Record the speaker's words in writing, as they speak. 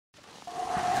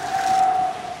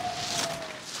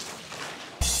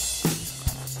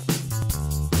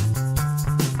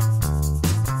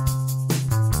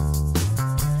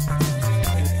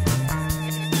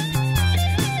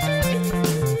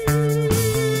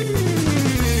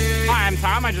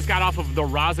Thom. I just got off of the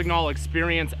Rossignol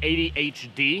Experience 80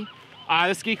 HD.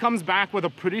 The ski comes back with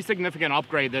a pretty significant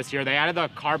upgrade this year. They added the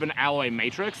carbon alloy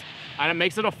matrix, and it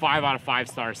makes it a 5 out of 5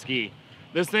 star ski.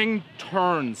 This thing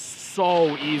turns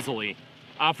so easily.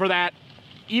 For that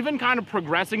even kind of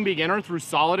progressing beginner through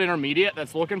solid intermediate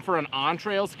that's looking for an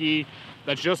on-trail ski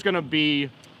that's just gonna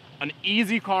be an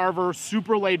easy carver,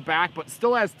 super laid back, but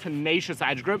still has tenacious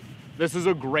edge grip, this is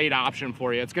a great option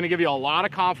for you. It's gonna give you a lot of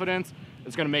confidence.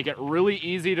 It's gonna make it really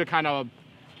easy to kind of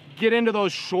get into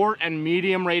those short and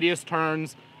medium radius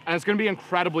turns, and it's gonna be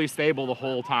incredibly stable the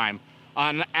whole time.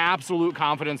 An absolute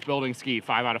confidence building ski,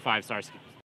 5 out of 5 star ski.